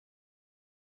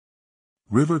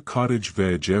Cottage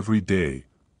Veg Every Day,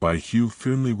 by Hugh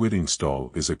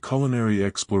Fearnley-Whittingstall is a culinary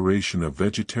exploration of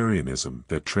vegetarianism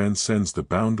that transcends the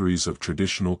boundaries of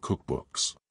traditional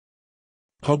cookbooks.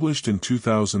 Published in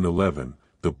 2011,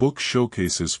 the book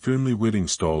showcases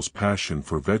Fearnley-Whittingstall's passion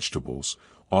for vegetables,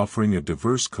 offering a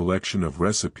diverse collection of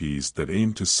recipes that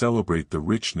aim to celebrate the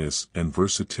richness and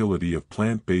versatility of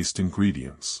plant-based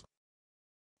ingredients.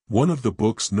 One of the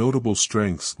book's notable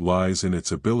strengths lies in its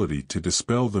ability to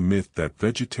dispel the myth that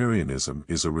vegetarianism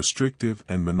is a restrictive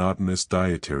and monotonous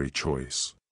dietary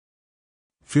choice.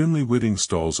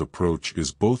 Fearnley-Whittingstall's approach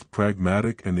is both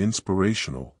pragmatic and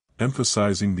inspirational,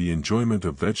 emphasizing the enjoyment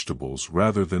of vegetables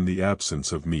rather than the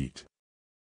absence of meat.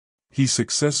 He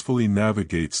successfully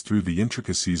navigates through the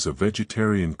intricacies of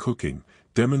vegetarian cooking,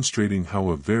 demonstrating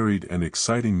how a varied and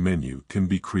exciting menu can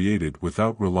be created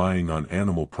without relying on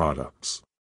animal products.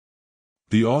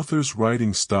 The author's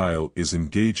writing style is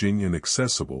engaging and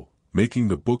accessible, making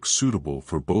the book suitable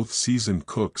for both seasoned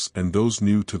cooks and those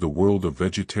new to the world of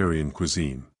vegetarian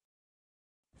cuisine.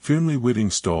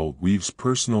 Fearnley-Whittingstall weaves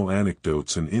personal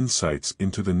anecdotes and insights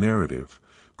into the narrative,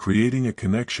 creating a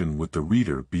connection with the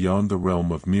reader beyond the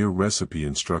realm of mere recipe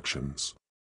instructions.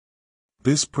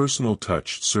 This personal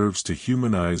touch serves to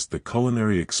humanize the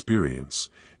culinary experience,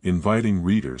 inviting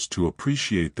readers to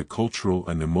appreciate the cultural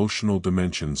and emotional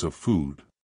dimensions of food.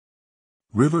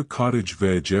 Cottage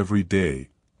Veg Every Day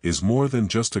is more than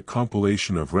just a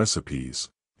compilation of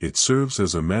recipes, it serves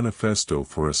as a manifesto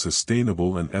for a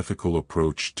sustainable and ethical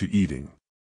approach to eating.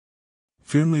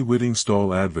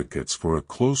 Fearnley-Whittingstall advocates for a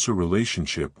closer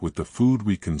relationship with the food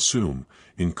we consume,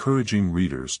 encouraging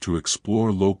readers to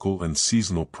explore local and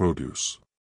seasonal produce.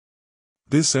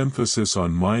 This emphasis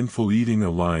on mindful eating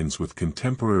aligns with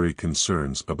contemporary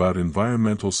concerns about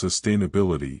environmental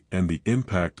sustainability and the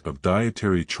impact of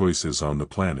dietary choices on the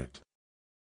planet.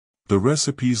 The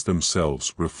recipes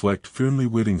themselves reflect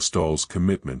Fearnley-Whittingstall's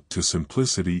commitment to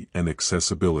simplicity and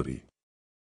accessibility.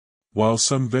 While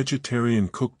some vegetarian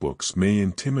cookbooks may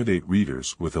intimidate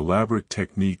readers with elaborate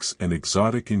techniques and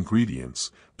exotic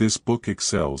ingredients, this book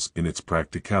excels in its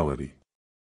practicality.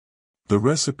 The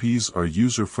recipes are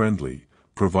user-friendly,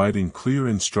 providing clear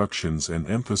instructions and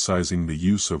emphasizing the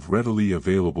use of readily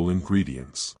available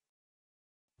ingredients.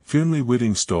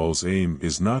 Fearnley-Whittingstall's aim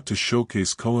is not to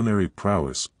showcase culinary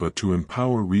prowess but to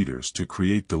empower readers to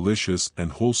create delicious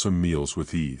and wholesome meals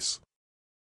with ease.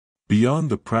 Beyond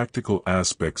the practical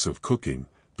aspects of cooking,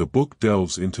 the book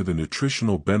delves into the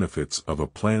nutritional benefits of a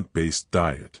plant-based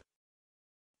diet.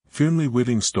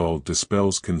 Fearnley-Whittingstall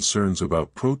dispels concerns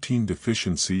about protein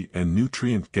deficiency and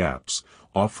nutrient gaps,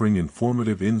 offering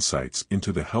informative insights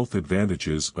into the health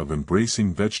advantages of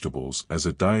embracing vegetables as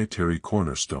a dietary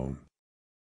cornerstone.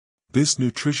 This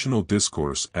nutritional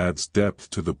discourse adds depth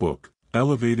to the book,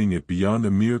 elevating it beyond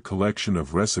a mere collection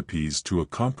of recipes to a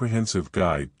comprehensive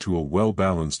guide to a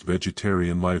well-balanced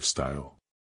vegetarian lifestyle.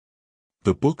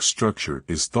 The book's structure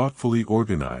is thoughtfully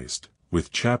organized,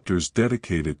 with chapters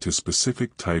dedicated to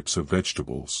specific types of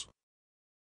vegetables.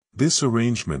 This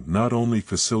arrangement not only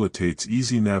facilitates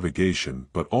easy navigation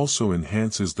but also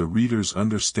enhances the reader's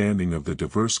understanding of the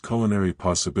diverse culinary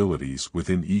possibilities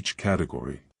within each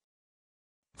category.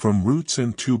 From roots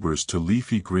and tubers to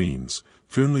leafy greens,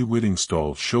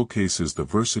 Fearnley-Whittingstall showcases the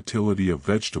versatility of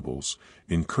vegetables,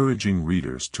 encouraging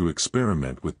readers to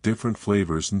experiment with different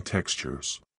flavors and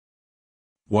textures.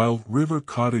 While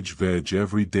Cottage Veg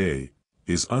Every Day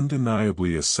is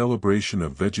undeniably a celebration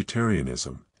of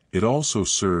vegetarianism, it also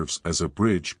serves as a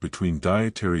bridge between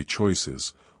dietary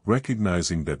choices,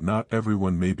 recognizing that not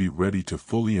everyone may be ready to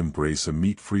fully embrace a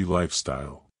meat-free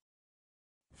lifestyle.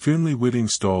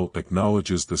 Fearnley-Whittingstall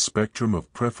acknowledges the spectrum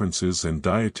of preferences and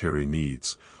dietary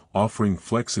needs, offering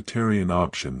flexitarian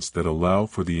options that allow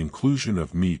for the inclusion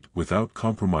of meat without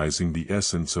compromising the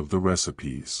essence of the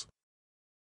recipes.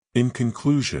 In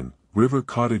conclusion,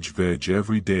 Cottage Veg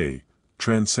Every Day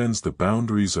transcends the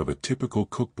boundaries of a typical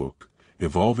cookbook,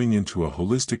 evolving into a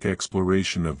holistic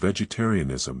exploration of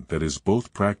vegetarianism that is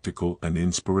both practical and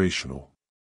inspirational.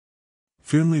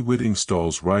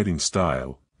 Fearnley-Whittingstall's writing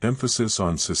style, emphasis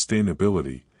on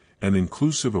sustainability, and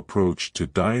inclusive approach to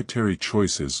dietary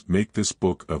choices make this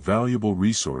book a valuable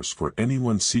resource for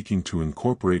anyone seeking to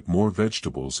incorporate more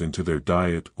vegetables into their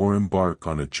diet or embark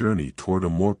on a journey toward a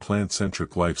more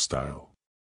plant-centric lifestyle.